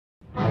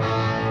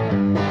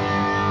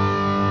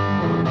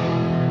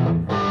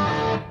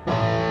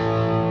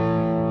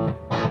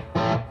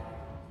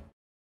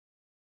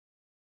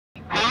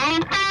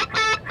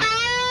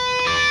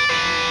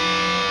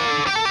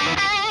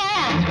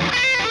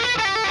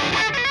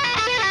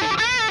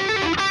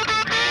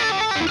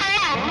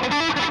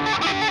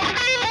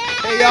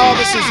y'all,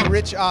 this is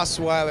Rich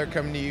Osweiler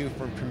coming to you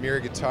from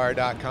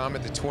PremierGuitar.com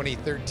at the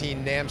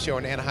 2013 NAMM show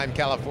in Anaheim,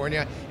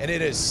 California, and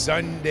it is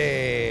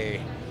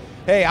Sunday.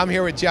 Hey, I'm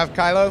here with Jeff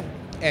Kylo,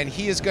 and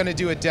he is going to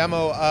do a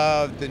demo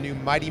of the new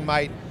Mite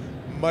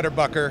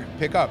Motherbucker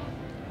pickup.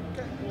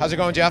 Okay. How's it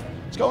going, Jeff?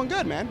 It's going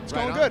good, man. It's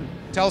going good.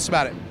 Tell us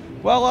about it.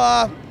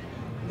 Well,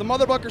 the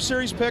Motherbucker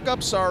series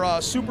pickups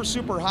are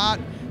super hot.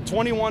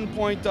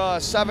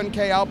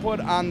 21.7K output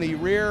on the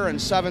rear and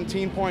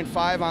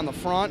 17.5 on the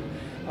front.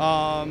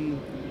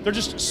 They're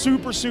just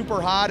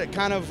super hot. It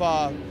kind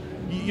of,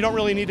 you don't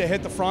really need to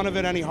hit the front of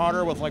it any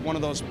harder with like one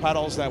of those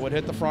pedals that would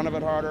hit the front of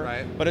it harder.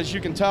 Right. But as you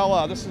can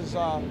tell, this is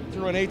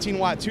through an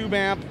 18-watt tube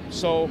amp,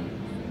 so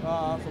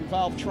from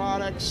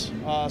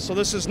Valvetronics. So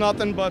this is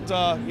nothing but,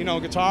 you know,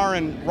 guitar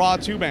and raw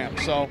tube amp.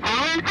 So.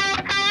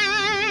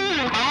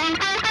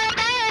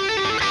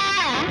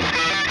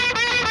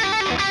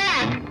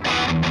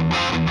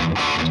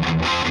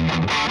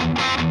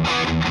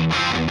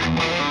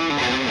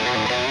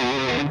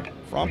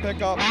 Front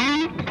pickup.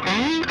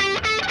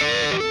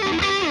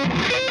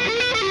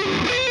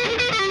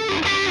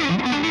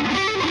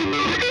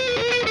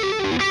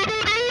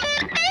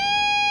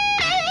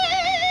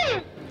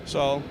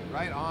 So.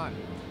 Right on.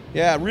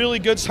 Yeah, really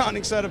good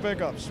sounding set of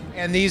pickups.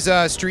 And these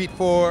Street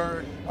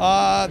for?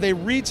 They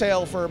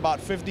retail for about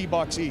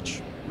 $50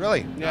 each.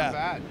 Really? Yeah. Not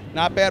bad.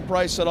 Not bad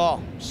price at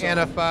all. So. And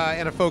if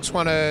folks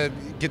want to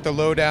get the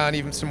lowdown,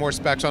 even some more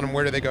specs on them,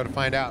 where do they go to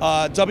find out?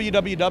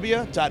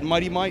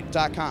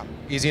 www.mitemite.com.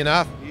 Easy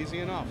enough? Easy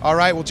enough. All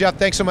right, well, Jeff,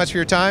 thanks so much for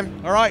your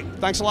time. All right,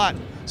 thanks a lot.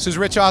 This is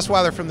Rich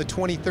Osweiler from the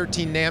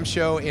 2013 NAMM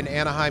show in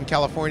Anaheim,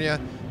 California.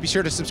 Be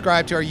sure to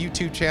subscribe to our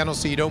YouTube channel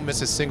so you don't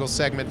miss a single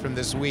segment from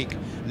this week.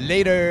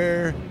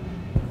 Later.